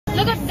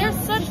Look at, they're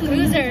such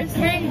losers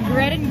wearing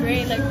red and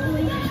gray. Like,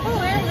 who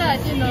wears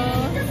that, you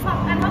know?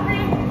 I'm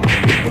hungry.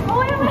 Oh,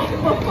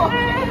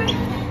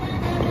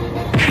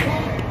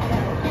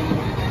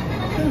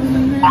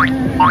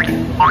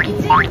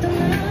 wait.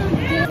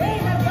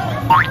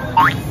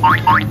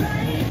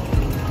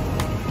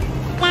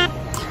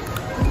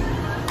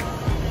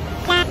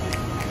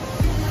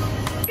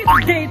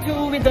 It's day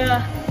 2 with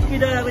the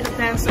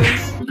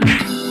dancers.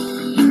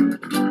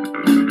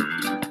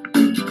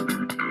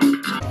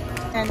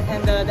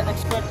 And the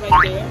expert right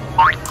there.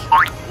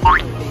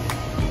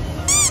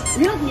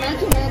 You look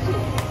magic.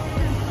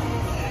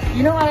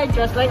 You know what I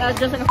dress like? I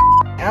dress like a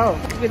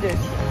elf. Look at this.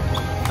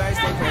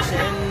 First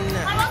impression.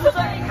 I'm also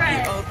very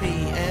friends.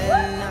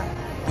 OPN.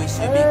 We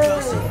should be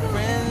close to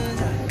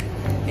friends.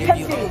 If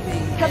you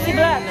Pepsi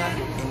Black.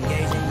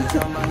 Engaging with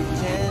somebody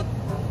chin.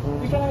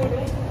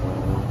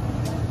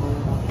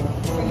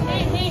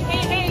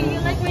 Hey, you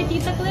like my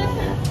tita clip?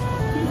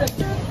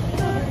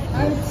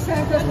 I'm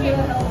Santa's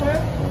little helper.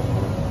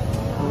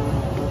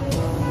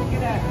 Look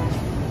at that.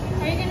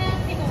 Are you gonna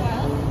take a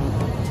while?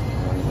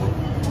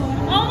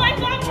 Oh my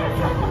god!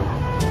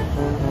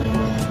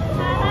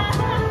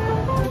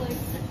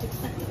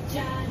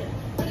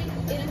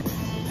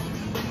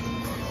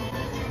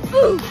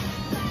 Ooh.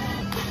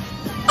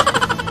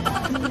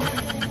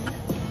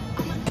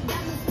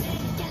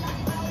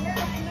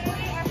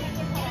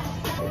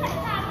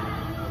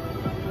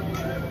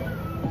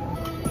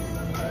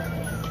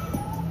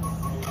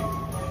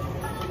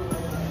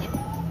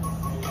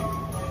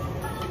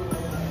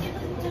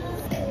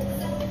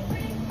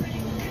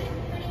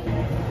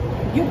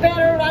 You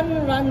better run,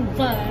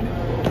 fun.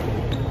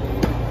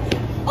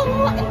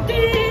 Oh,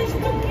 this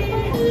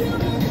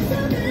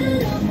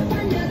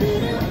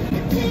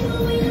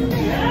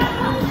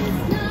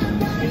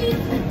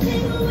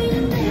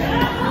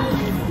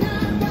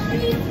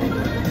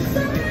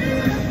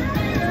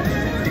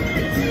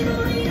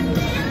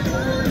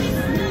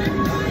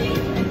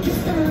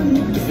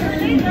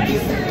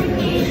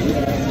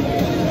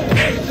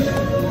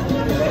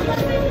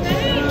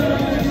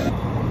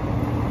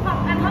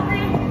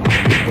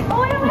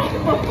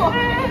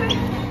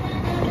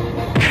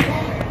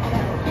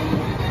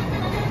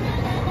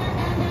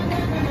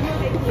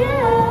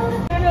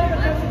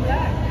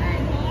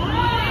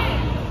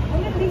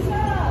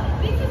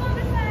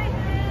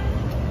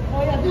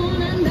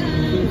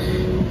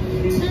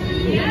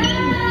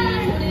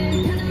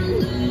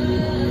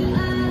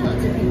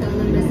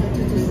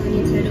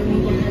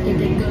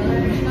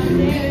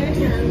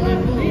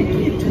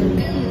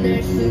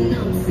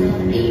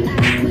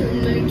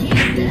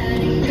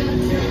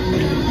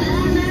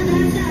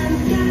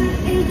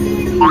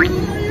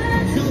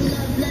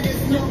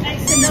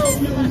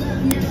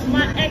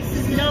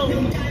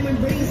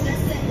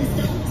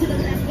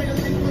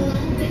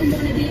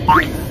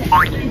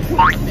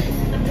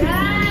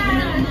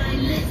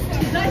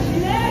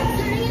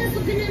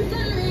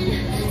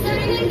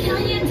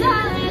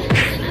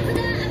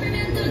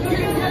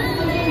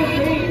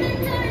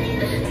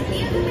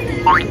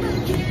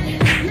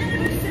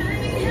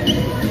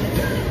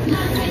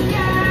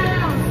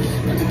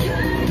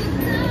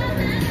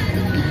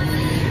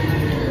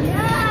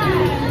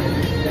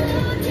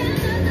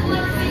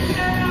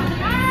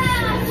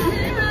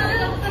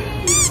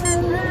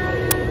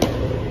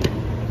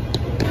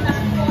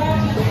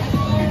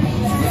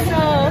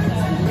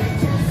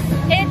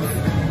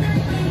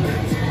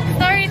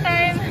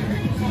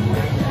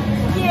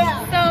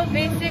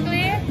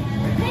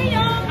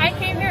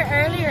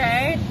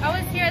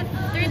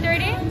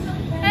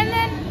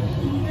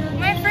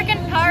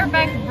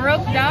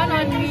broke down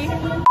on me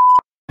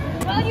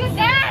while you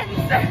dance.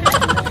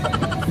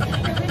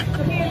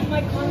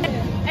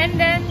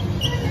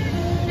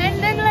 and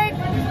then like,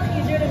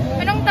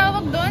 anong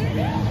tawag dun?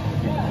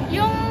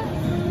 Yung,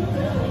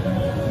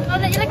 oh,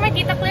 you like my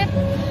tita clip?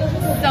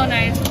 So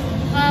nice.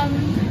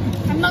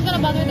 I'm not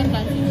gonna bother them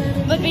that.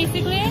 But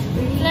basically,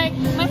 like,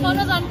 my phone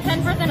was on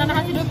 10% and I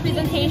had to do a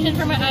presentation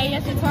for my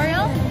IES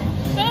tutorial.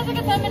 So it was like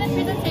a 10-minute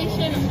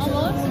presentation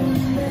almost.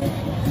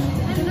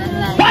 And then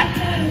like,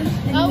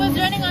 I was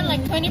running on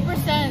like 20%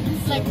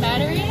 like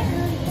battery.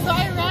 So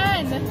I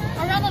ran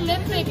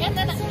Olympic, and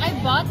then I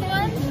bought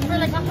one for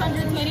like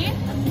 120.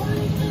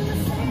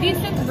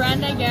 Decent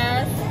brand, I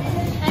guess.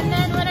 And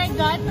then when I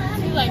got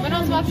to, like, when I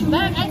was walking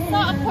back, I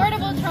saw a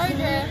portable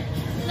charger.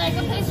 Like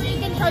a place where you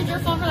can charge your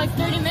phone for like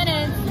 30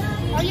 minutes.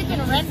 Or you can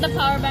rent the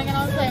power bank, and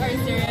I was like, are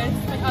you serious?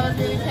 Like, I was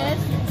really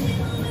pissed.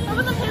 I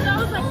wasn't pissed, I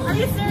was like, are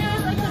you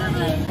serious? I could have,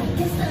 like,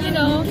 you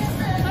know,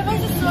 my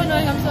voice is so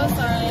annoying, I'm so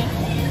sorry.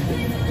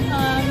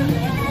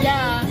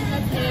 Yeah,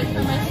 that's it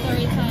for my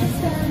story time.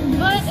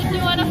 But if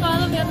you want to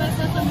follow me on my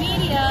social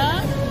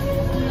media,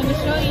 let me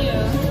show you.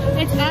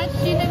 It's at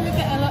Sheena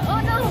Micaela.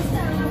 Oh no!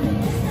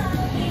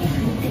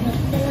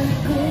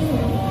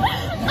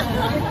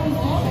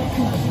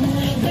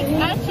 It's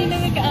at Sheena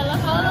Micaela.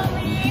 Follow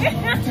me!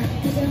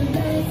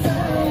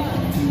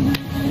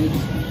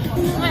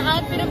 This is my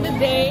outfit of the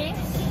day.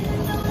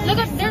 Look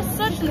at, they're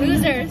such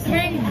losers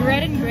wearing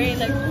red and gray.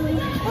 Like,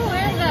 who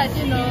wears that,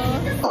 you know?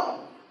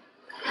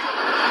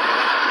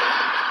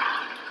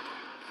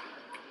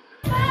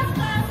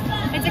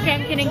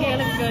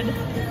 good.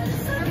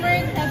 I'm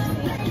wearing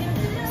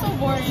Pepsi. So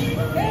boring.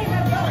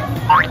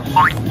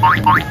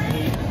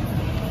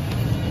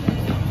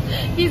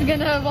 He's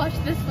gonna watch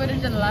this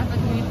footage and laugh at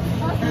me.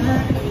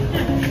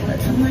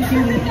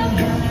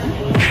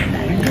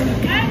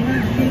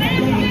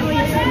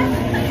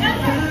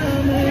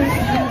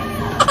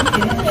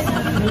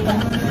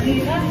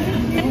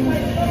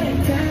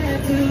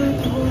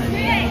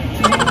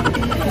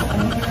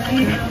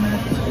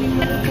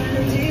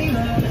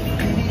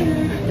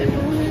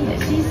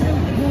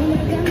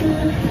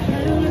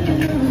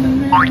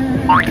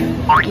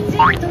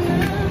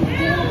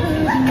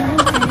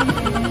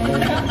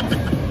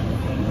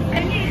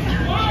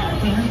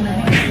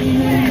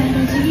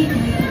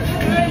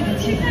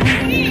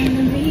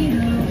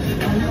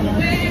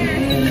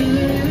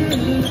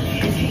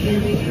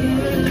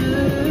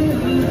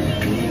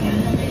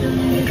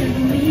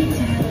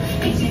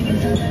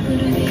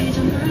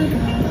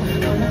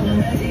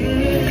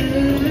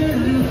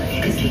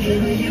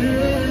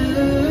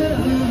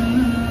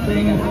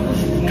 내가 하고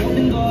싶은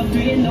모든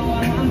것들이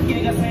너와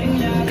함께가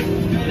생략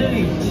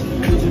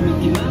요즘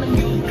인기 많은